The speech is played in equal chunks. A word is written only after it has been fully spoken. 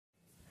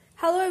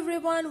Hello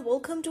everyone,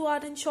 welcome to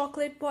Art and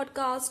Chocolate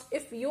podcast.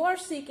 If you are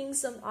seeking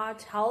some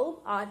art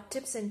help, art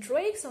tips and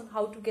tricks on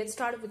how to get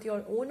started with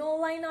your own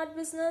online art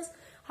business,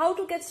 how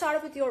to get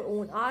started with your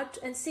own art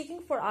and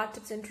seeking for art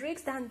tips and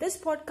tricks, then this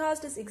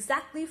podcast is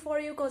exactly for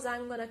you because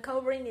I'm going to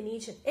covering in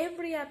each and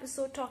every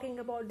episode talking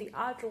about the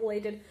art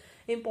related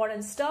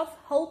important stuff,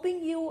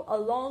 helping you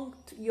along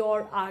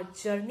your art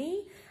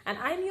journey. And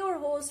I'm your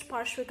host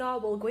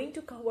Parshvika. We're going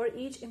to cover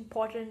each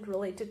important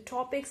related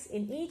topics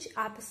in each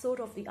episode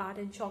of the Art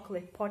and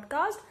Chocolate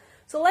podcast.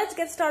 So let's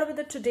get started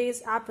with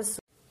today's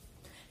episode.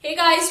 Hey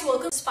guys,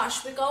 welcome to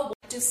Parshvika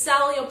to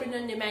sell your print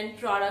on demand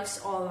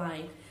products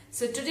online.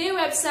 So today's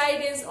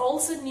website is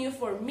also new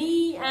for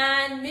me,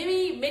 and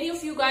maybe many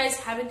of you guys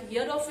haven't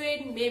heard of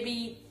it,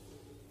 maybe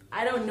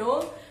I don't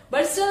know,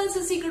 but still it's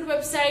a secret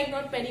website,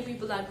 not many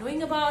people are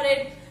knowing about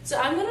it. So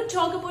I'm going to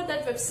talk about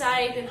that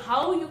website and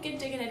how you can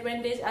take an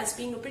advantage as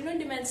being a print on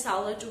demand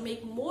seller to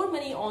make more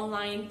money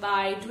online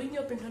by doing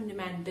your print on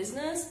demand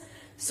business.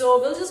 So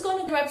we'll just go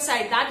to the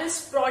website, that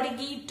is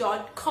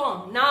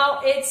prodigy.com.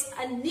 Now it's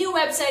a new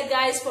website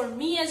guys for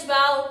me as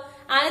well,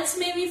 and it's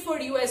maybe for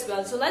you as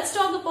well. So let's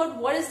talk about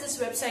what is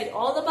this website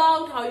all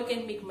about, how you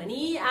can make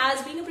money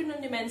as being a print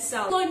on demand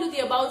seller. Go into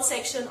the about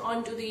section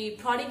onto the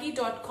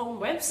prodigy.com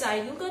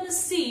website. You're going to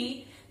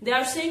see they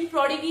are saying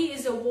Prodigy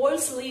is the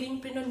world's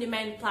leading print on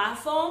demand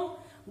platform.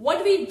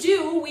 What we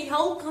do, we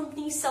help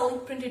companies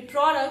selling printed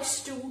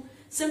products to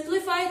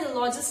simplify the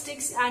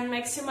logistics and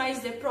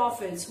maximize their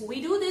profits.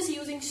 We do this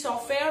using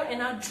software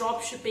and our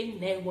drop shipping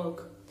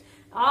network.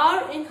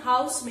 Our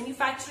in-house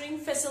manufacturing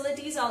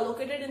facilities are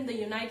located in the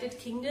United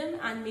Kingdom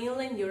and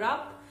mainland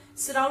Europe,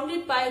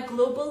 surrounded by a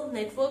global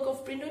network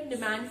of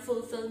print-on-demand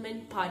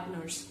fulfillment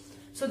partners.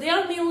 So they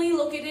are mainly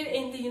located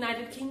in the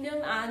United Kingdom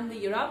and the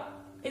Europe.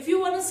 If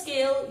you want to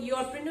scale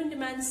your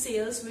print-on-demand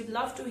sales, we'd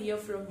love to hear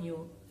from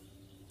you.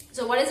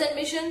 So what is our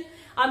mission?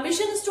 Our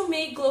mission is to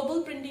make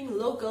global printing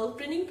local.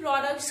 Printing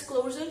products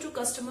closer to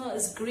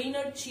customers,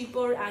 greener,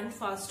 cheaper, and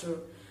faster.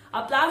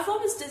 Our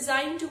platform is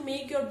designed to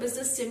make your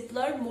business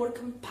simpler, more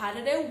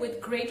competitive with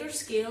greater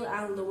scale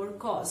and lower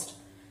cost.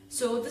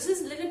 So this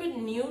is a little bit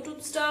new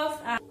to stuff,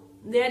 and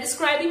they are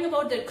describing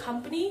about their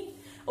company.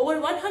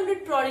 Over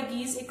 100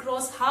 prodigies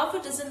across half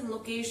a dozen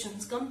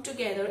locations come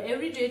together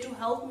every day to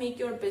help make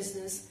your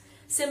business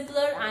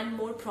simpler and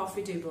more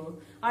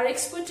profitable. Our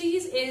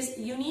expertise is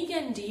unique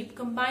and deep,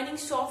 combining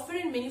software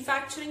and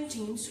manufacturing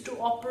teams to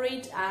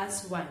operate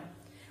as one.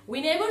 We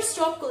never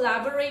stop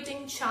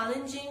collaborating,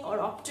 challenging, or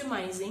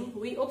optimizing.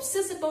 We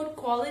obsess about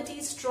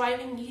quality,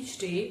 striving each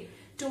day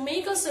to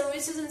make our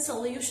services and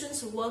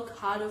solutions work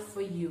harder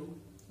for you,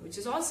 which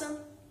is awesome.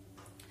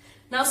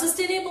 Now,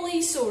 sustainably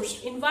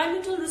sourced.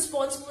 Environmental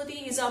responsibility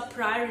is our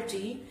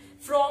priority.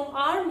 From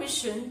our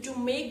mission to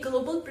make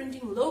global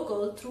printing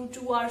local through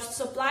to our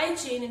supply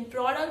chain and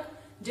product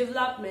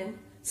development,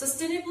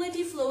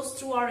 sustainability flows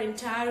through our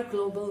entire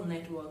global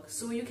network.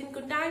 So you can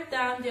contact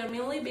them. They are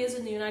mainly based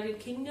in the United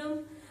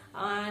Kingdom.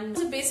 And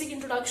it's a basic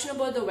introduction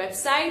about the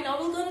website. Now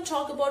we're going to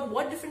talk about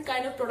what different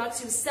kind of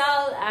products you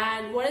sell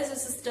and what is the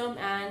system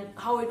and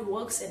how it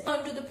works. And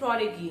onto the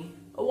Prodigy.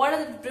 What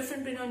are the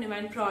different print on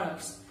demand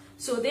products?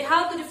 So they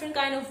have the different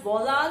kind of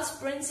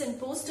volas, prints and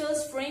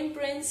posters, frame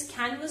prints,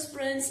 canvas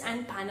prints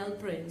and panel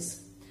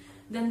prints.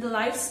 Then the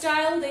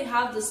lifestyle, they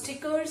have the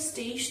stickers,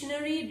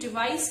 stationery,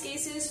 device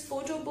cases,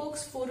 photo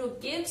books, photo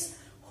gifts,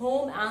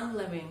 home and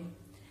living.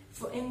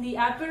 In the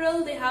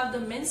apparel, they have the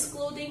men's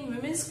clothing,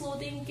 women's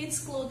clothing, kids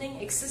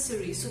clothing,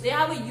 accessories. So they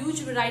have a huge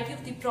variety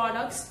of the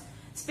products,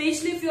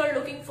 especially if you are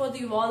looking for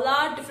the wall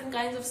art, different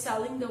kinds of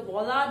selling the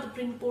wall art, the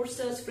print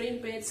posters, frame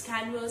prints,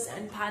 canvas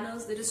and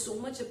panels. There is so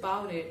much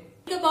about it.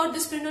 The thing about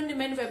this print on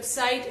demand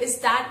website is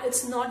that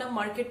it's not a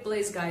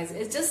marketplace, guys.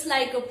 It's just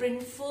like a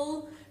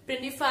Printful,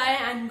 Printify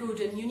and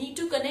Gooden. You need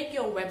to connect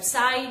your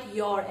website,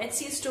 your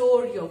Etsy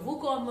store, your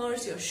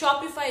WooCommerce, your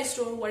Shopify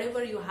store,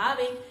 whatever you're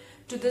having,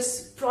 to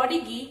this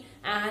Prodigy,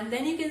 and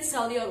then you can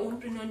sell your own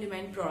print on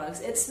demand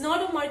products. It's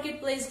not a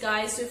marketplace,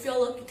 guys. So if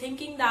you're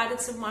thinking that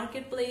it's a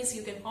marketplace,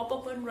 you can hop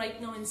up on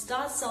right now and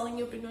start selling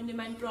your print on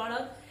demand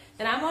product.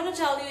 Then I'm going to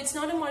tell you it's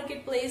not a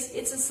marketplace,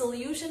 it's a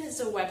solution, it's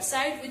a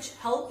website which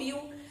help you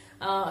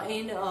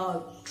in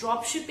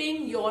drop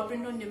shipping your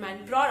print on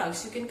demand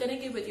products. You can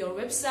connect it with your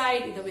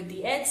website, either with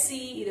the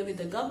Etsy, either with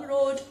the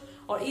Gumroad,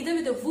 or either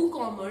with the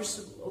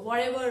WooCommerce,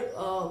 whatever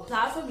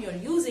platform you're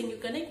using. You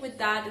connect with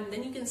that and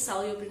then you can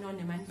sell your print on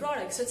demand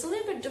products. So it's a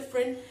little bit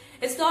different.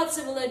 It's not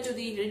similar to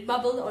the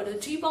Redbubble or the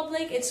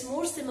TeePublic. It's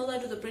more similar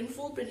to the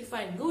Printful,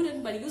 Printify and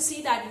Gooden, but you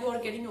see that you are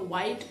getting a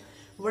wide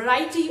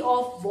variety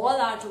of wall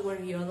art over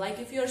here. Like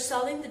if you're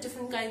selling the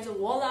different kinds of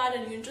wall art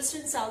and you're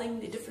interested in selling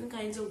the different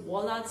kinds of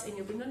wall arts in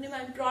your print on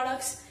demand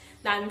products,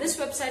 then this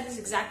website is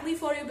exactly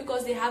for you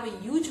because they have a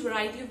huge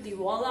variety of the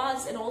wall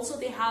arts, and also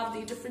they have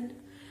the different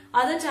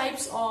other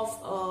types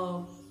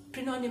of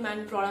print on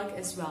demand product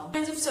as well.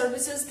 Kinds of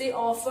services they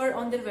offer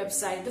on their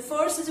website. The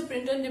first is a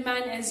print on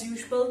demand as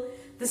usual.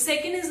 The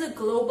second is the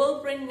global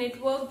print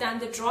network, then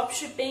the drop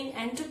shipping,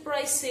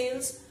 enterprise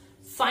sales,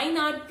 fine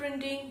art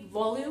printing,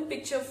 volume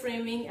picture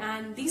framing,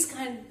 and these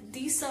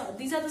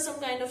are some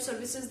kind of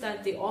services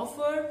that they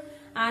offer.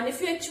 And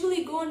if you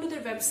actually go onto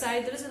their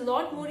website, there is a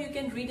lot more you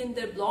can read in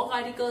their blog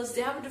articles.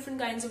 They have different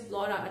kinds of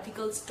blog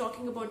articles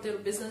talking about their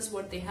business,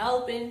 what they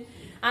help in,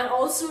 and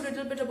also a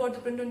little bit about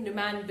the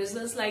print-on-demand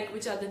business, like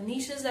which are the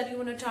niches that you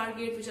want to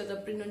target, which are the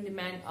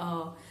print-on-demand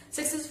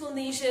successful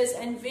niches,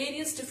 and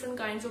various different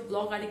kinds of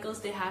blog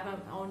articles they have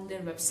on their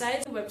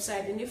website.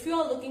 And if you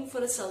are looking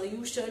for a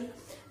solution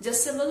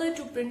just similar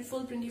to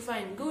Printful,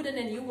 Printify, and Gooden,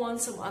 and you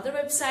want some other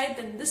website,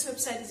 then this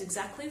website is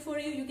exactly for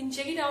you. You can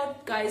check it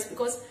out, guys,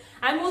 because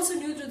I'm also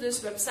new to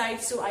this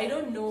website, so I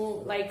don't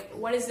know like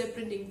what is their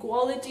printing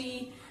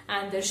quality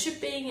and their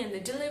shipping and the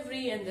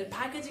delivery and their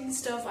packaging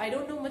stuff. I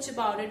don't know much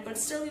about it, but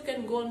still you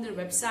can go on their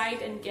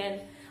website and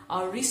can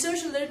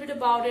research a little bit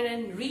about it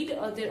and read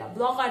their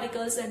blog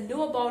articles and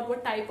know about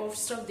what type of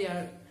stuff they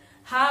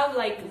have,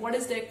 like what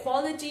is their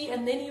quality,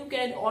 and then you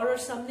can order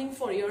something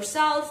for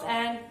yourself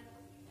and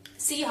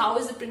see how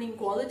is the printing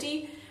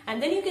quality,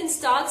 and then you can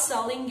start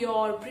selling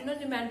your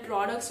print-on-demand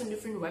products on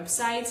different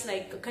websites,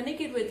 like connect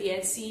it with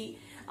Etsy,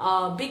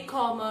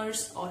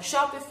 BigCommerce or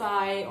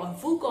Shopify or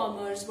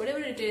WooCommerce, whatever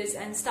it is,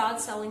 and start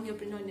selling your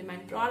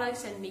print-on-demand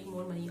products and make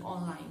more money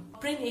online.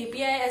 Print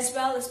API as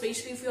well,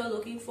 especially if you are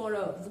looking for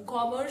a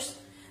WooCommerce.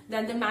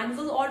 Then the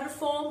manual order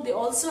form, they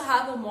also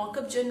have a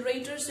mockup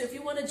generator. So if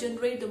you want to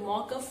generate the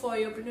mockup for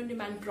your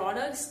print-on-demand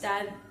products,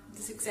 that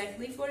is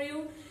exactly for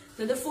you.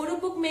 Then the photo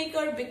book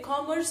maker,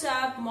 BigCommerce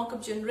app,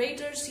 mockup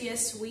generator,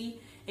 CSV,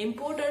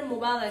 importer,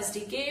 mobile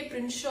SDK,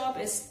 print shop,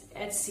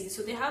 Etsy.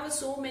 So they have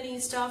so many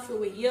stuff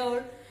over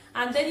here.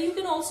 And then you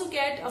can also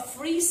get a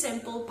free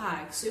sample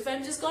pack. So if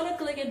I'm just gonna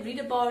click and read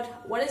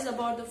about what is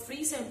about the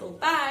free sample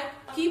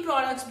pack, key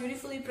products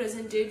beautifully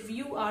presented,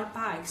 view our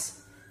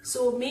packs.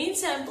 So main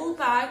sample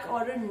pack,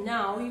 order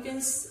now. You can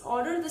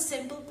order the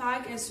sample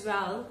pack as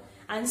well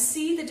and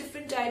see the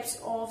different types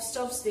of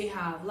stuffs they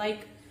have,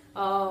 like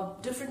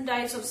different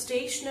types of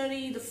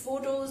stationery, the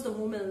photos, the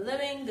home and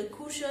living, the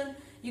cushion.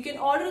 You can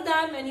order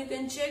them and you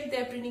can check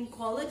their printing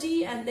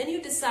quality, and then you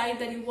decide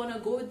that you want to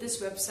go with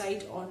this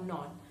website or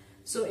not.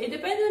 So it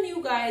depends on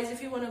you guys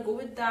if you want to go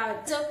with that.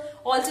 It's an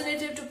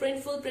alternative to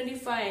Printful,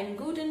 Printify, and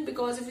Gooden,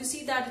 because if you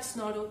see that it's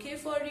not okay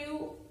for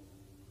you,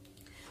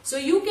 so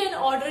you can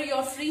order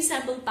your free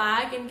sample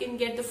pack and can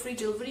get the free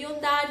delivery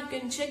on that. You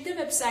can check the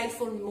website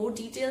for more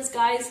details,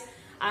 guys.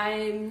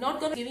 I'm not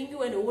going to giving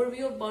you an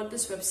overview about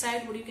this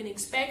website, what you can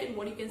expect and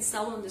what you can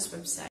sell on this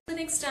website.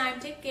 Until next time,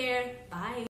 take care. Bye.